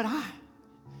you, but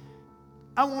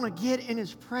I want to get in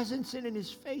His presence and in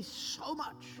His face so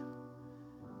much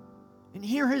and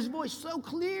hear His voice so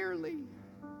clearly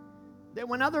that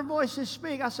when other voices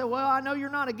speak, I say, well, I know you're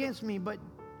not against me, but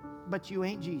you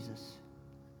ain't Jesus.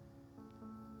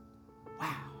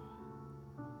 Wow.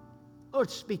 Lord,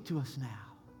 speak to us now.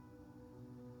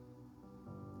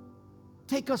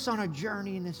 Take us on a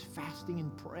journey in this fasting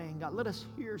and praying. God, let us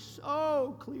hear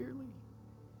so clearly.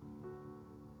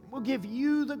 We'll give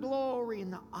you the glory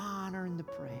and the honor and the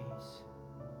praise.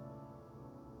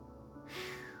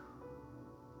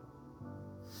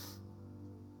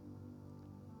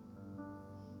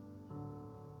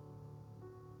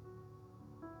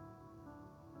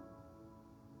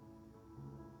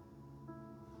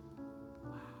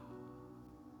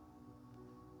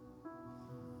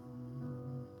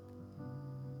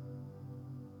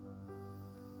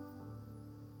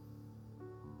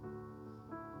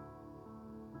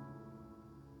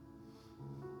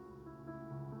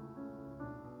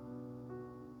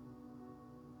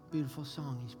 Beautiful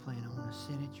song He's playing. I want to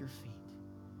sit at your feet.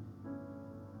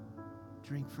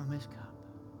 Drink from His cup.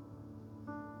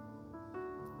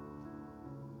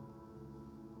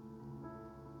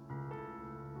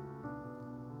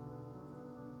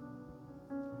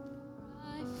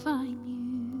 I find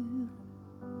you.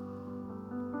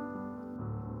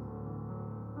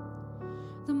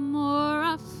 The more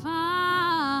I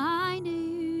find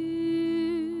you,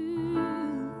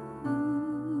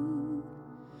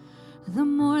 the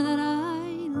more that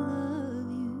I love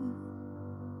you.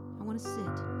 I want to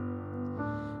sit.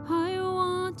 I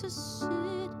want to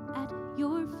sit at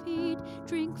your feet,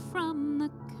 drink from the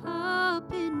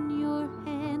cup in your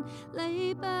hand,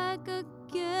 lay back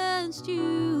against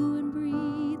you and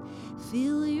breathe.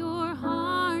 Feel your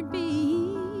heart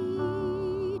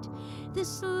beat.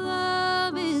 This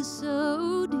love is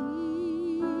so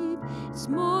deep, it's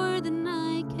more than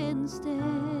I can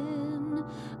stand.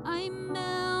 I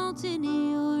melt in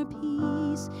your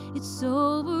peace, it's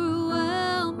overwhelming.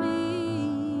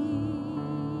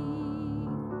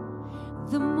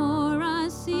 The more I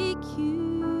seek you,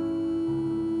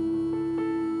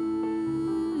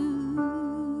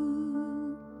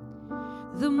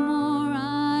 the more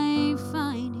I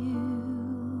find you.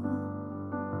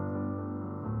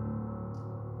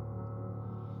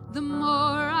 The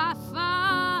more I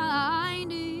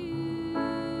find you,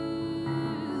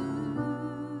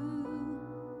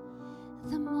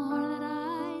 the more that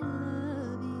I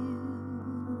love you.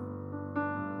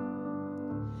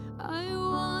 I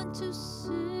want to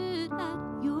sit at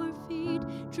your feet,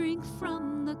 drink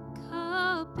from the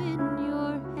cup in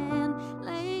your hand,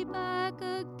 lay back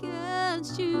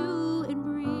against you and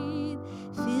breathe.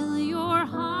 Feel your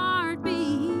heart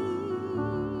beat.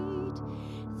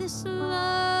 This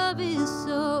love is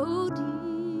so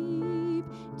deep,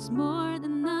 it's more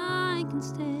than I can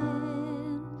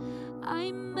stand.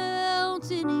 I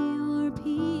melt in your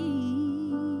peace.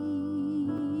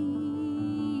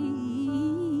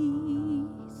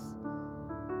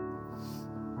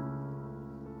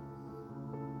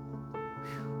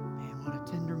 Man, what a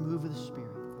tender move of the Spirit.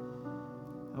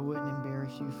 I wouldn't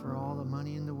embarrass you for all the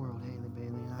money in the world, Haley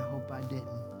Bailey, and I hope I didn't,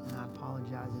 and I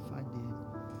apologize if I did,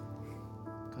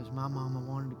 because my mama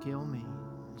wanted to kill me.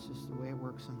 It's just the way it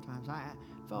works sometimes. I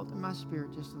felt in my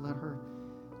spirit just to let her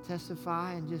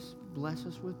testify and just bless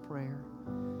us with prayer,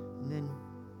 and then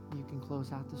you can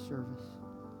close out the service.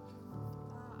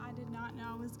 I did not know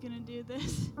I was going to do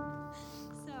this.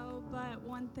 But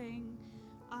one thing,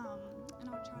 and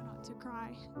I'll try not to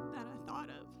cry, that I thought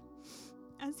of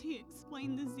as he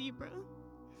explained the zebra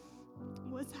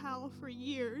was how for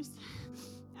years,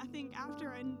 I think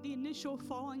after the initial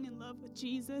falling in love with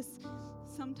Jesus,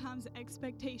 sometimes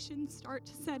expectations start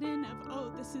to set in of,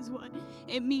 oh, this is what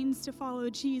it means to follow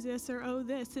Jesus, or oh,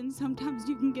 this. And sometimes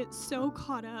you can get so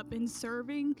caught up in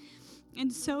serving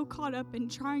and so caught up in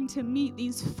trying to meet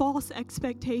these false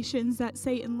expectations that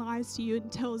Satan lies to you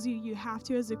and tells you you have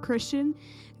to as a Christian,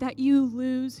 that you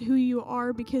lose who you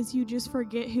are because you just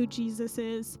forget who Jesus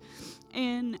is.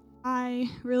 And I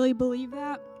really believe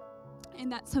that.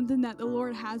 And that's something that the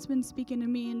Lord has been speaking to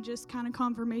me, and just kind of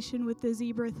confirmation with the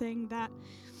zebra thing, that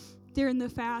during the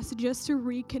fast, just to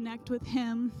reconnect with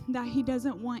Him, that He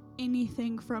doesn't want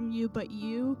anything from you but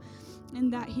you,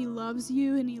 and that He loves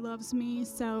you and He loves me.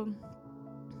 So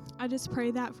I just pray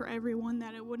that for everyone,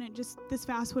 that it wouldn't just, this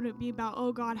fast wouldn't be about,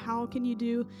 oh God, how can you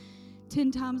do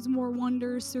 10 times more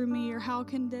wonders through me, or how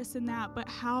can this and that, but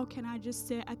how can I just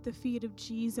sit at the feet of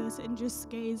Jesus and just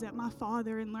gaze at my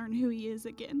Father and learn who He is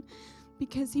again?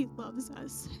 because he loves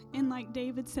us. And like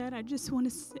David said, I just want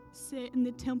to sit in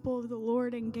the temple of the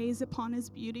Lord and gaze upon his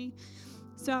beauty.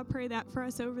 So I pray that for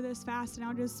us over this fast, and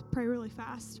I'll just pray really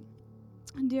fast.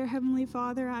 And dear Heavenly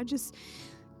Father, I just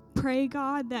pray,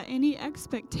 God, that any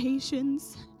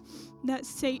expectations that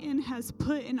Satan has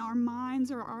put in our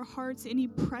minds or our hearts, any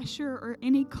pressure or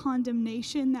any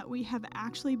condemnation that we have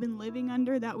actually been living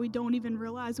under that we don't even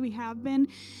realize we have been,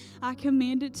 I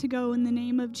command it to go in the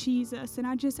name of Jesus. And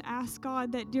I just ask,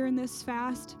 God, that during this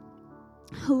fast,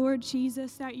 Lord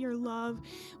Jesus, that your love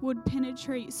would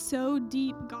penetrate so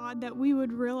deep, God, that we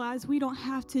would realize we don't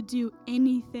have to do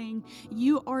anything.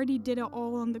 You already did it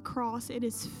all on the cross. It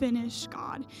is finished,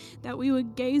 God. That we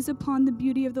would gaze upon the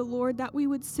beauty of the Lord, that we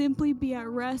would simply be at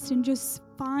rest and just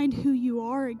find who you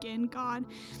are again, God.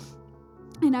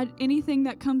 And anything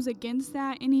that comes against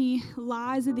that, any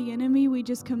lies of the enemy, we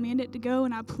just command it to go.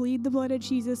 And I plead the blood of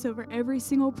Jesus over every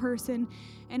single person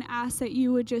and ask that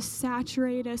you would just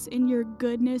saturate us in your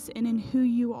goodness and in who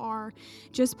you are,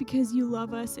 just because you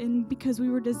love us and because we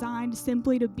were designed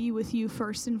simply to be with you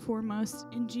first and foremost.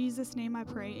 In Jesus' name I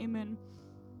pray, amen.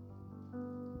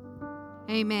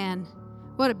 Amen.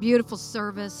 What a beautiful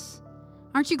service.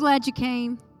 Aren't you glad you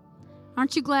came?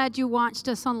 Aren't you glad you watched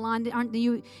us online? Aren't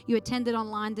you attended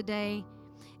online today?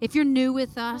 If you're new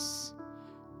with us,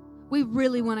 we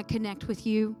really want to connect with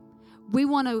you. We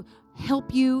want to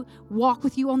help you, walk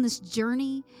with you on this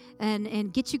journey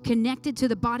and get you connected to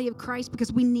the body of Christ,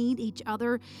 because we need each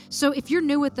other. So if you're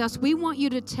new with us, we want you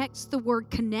to text the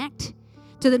word connect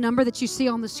to the number that you see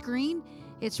on the screen.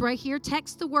 It's right here.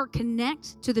 Text the word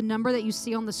connect to the number that you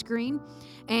see on the screen,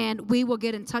 and we will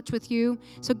get in touch with you.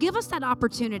 So give us that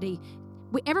opportunity.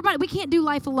 We can't do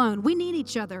life alone. We need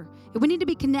each other. We need to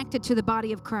be connected to the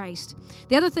body of Christ.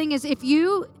 The other thing is, if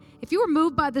you were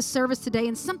moved by this service today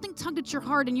and something tugged at your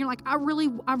heart and you're like, I really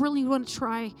want to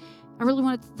try, I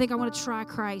want to try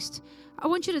Christ, I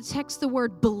want you to text the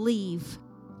word believe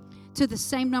to the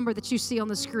same number that you see on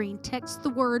the screen. Text the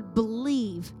word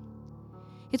believe.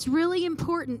 It's really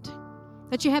important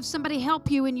that you have somebody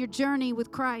help you in your journey with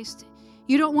Christ.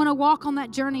 You don't want to walk on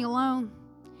that journey alone.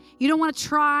 You don't want to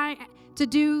try to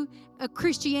do a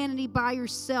Christianity by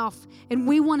yourself. And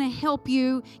we want to help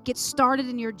you get started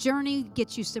in your journey,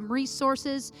 get you some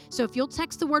resources. So if you'll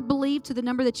text the word believe to the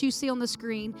number that you see on the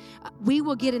screen, we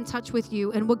will get in touch with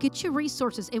you and we'll get you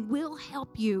resources and we'll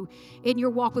help you in your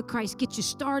walk with Christ, get you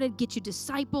started, get you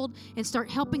discipled, and start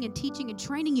helping and teaching and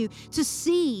training you to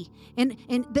see and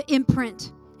the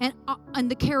imprint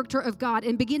and the character of God,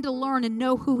 and begin to learn and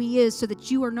know who He is, so that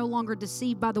you are no longer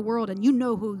deceived by the world and you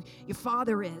know who your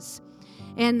Father is.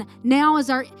 And now is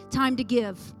our time to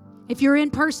give. If you're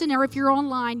in person or if you're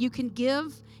online, you can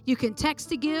give. You can text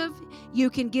to give. You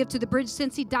can give to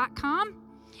thebridgecincy.com.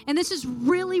 And this is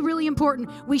really, really important.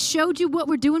 We showed you what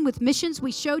we're doing with missions.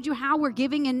 We showed you how we're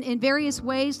giving in various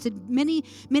ways to many,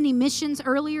 many missions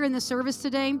earlier in the service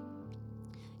today.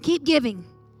 Keep giving.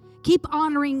 Keep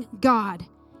honoring God.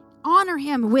 Honor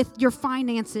Him with your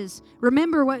finances.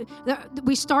 Remember what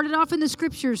we started off in the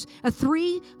scriptures. A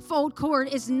threefold cord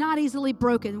is not easily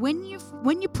broken. When you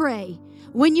pray,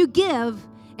 when you give,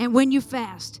 and when you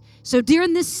fast. So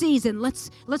during this season,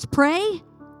 let's pray,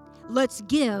 let's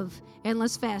give, and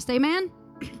let's fast. Amen?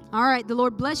 All right. The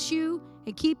Lord bless you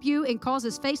and keep you and cause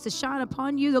His face to shine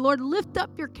upon you. The Lord lift up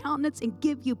your countenance and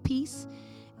give you peace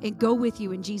and go with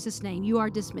you in Jesus' name. You are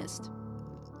dismissed.